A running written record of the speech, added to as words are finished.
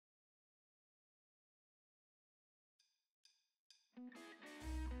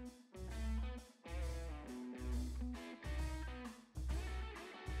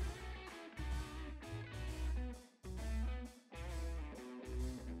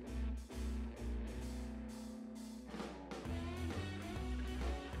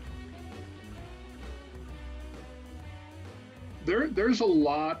There's a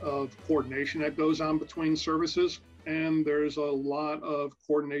lot of coordination that goes on between services, and there's a lot of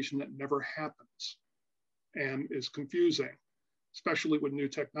coordination that never happens and is confusing, especially with new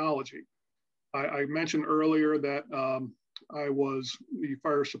technology. I mentioned earlier that I was the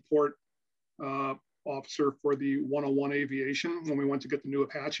fire support officer for the 101 Aviation when we went to get the new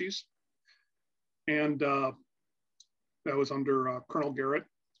Apaches. And that was under Colonel Garrett.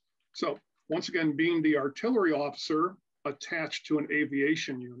 So once again, being the artillery officer attached to an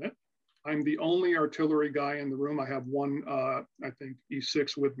aviation unit, I'm the only artillery guy in the room. I have one, I think,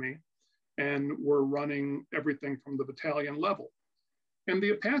 E6 with me, and we're running everything from the battalion level. And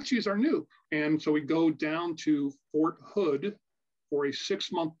the Apaches are new. And so we go down to Fort Hood for a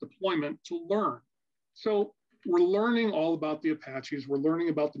 6-month deployment to learn. So we're learning all about the Apaches. We're learning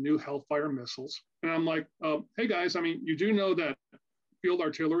about the new Hellfire missiles. And I'm like, hey guys, I mean, you do know that field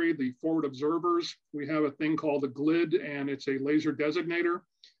artillery, the forward observers, we have a thing called a GLID, and it's a laser designator.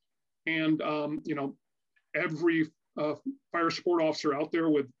 And, you know, every fire support officer out there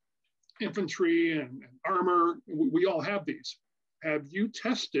with infantry and armor, we all have these. Have you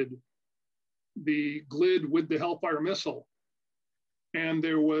tested the GLID with the Hellfire missile? And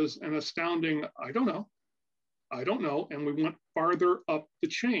there was an astounding, I don't know. And we went farther up the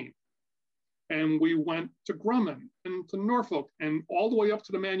chain. And we went to Grumman and to Norfolk and all the way up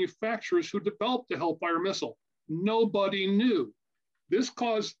to the manufacturers who developed the Hellfire missile. Nobody knew. This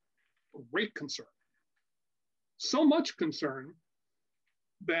caused great concern. So much concern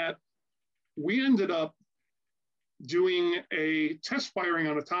that we ended up doing a test firing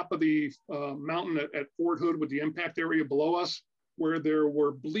on the top of the mountain at Fort Hood with the impact area below us, where there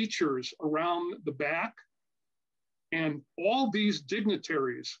were bleachers around the back. And all these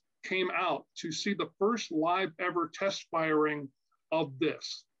dignitaries came out to see the first live ever test firing of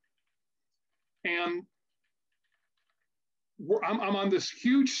this. And I'm on this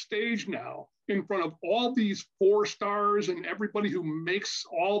huge stage now in front of all these 4-stars and everybody who makes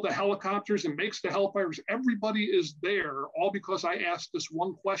all the helicopters and makes the Hellfires. Everybody is there, all because I asked this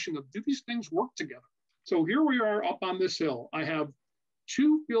one question of, do these things work together? So here we are up on this hill. I have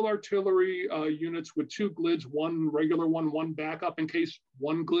 2 field artillery units with 2 GLIDs, one regular one backup in case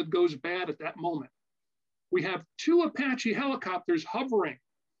one GLID goes bad at that moment. We have 2 Apache helicopters hovering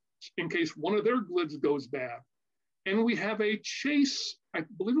in case one of their GLIDs goes bad. And we have a chase, I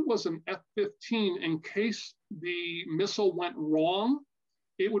believe it was an F-15, in case the missile went wrong,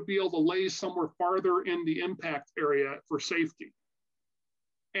 it would be able to lay somewhere farther in the impact area for safety.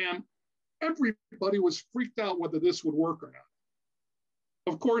 And everybody was freaked out whether this would work or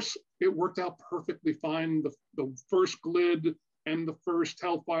not. Of course, it worked out perfectly fine. The first GLID and the first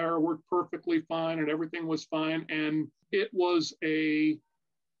Hellfire worked perfectly fine, and everything was fine. And it was a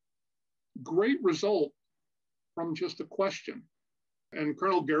great result from just a question. And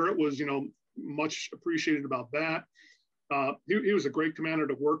Colonel Garrett was, you know, much appreciated about that. He was a great commander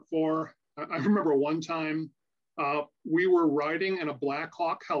to work for. I remember one time we were riding in a Black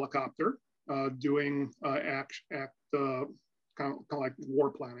Hawk helicopter doing kind of like war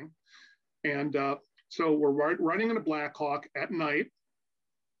planning. And so we're riding in a Black Hawk at night.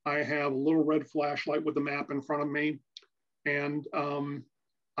 I have a little red flashlight with the map in front of me. And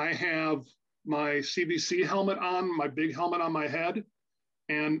I have my CBC helmet on, my big helmet on my head,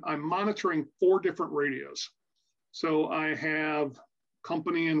 and I'm monitoring 4 different radios. So I have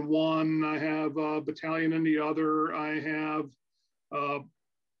company in one, I have a battalion in the other, I have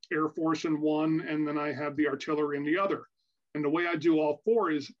Air Force in one, and then I have the artillery in the other. And the way I do all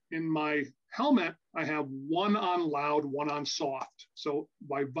 4 is in my helmet, I have one on loud, one on soft. So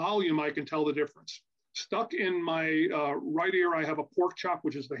by volume, I can tell the difference. Stuck in my right ear, I have a pork chop,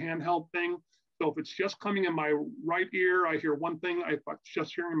 which is the handheld thing. So if it's just coming in my right ear, I hear one thing. If it's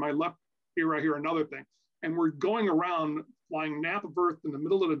just hearing my left ear, I hear another thing. And we're going around flying nap of Earth in the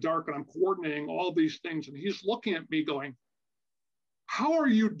middle of the dark, and I'm coordinating all these things. And he's looking at me going, how are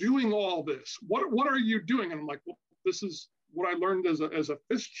you doing all this? What are you doing? And I'm like, well, this is what I learned as a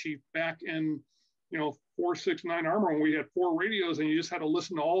fist chief back in, 469 Armor, when we had 4 radios and you just had to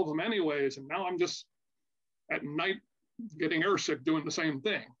listen to all of them anyways. And now I'm just at night getting airsick doing the same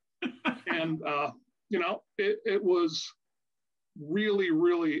thing. And, it was really,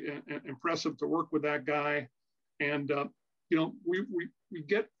 really impressive to work with that guy. And, we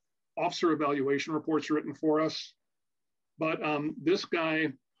get officer evaluation reports written for us, But this guy,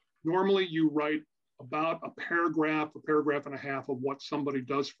 normally you write about a paragraph and a half of what somebody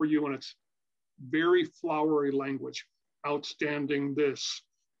does for you, and it's very flowery language. Outstanding this,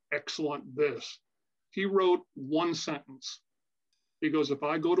 excellent this. He wrote one sentence. He goes, if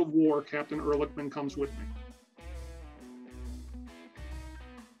I go to war, Captain Erlichman comes with me.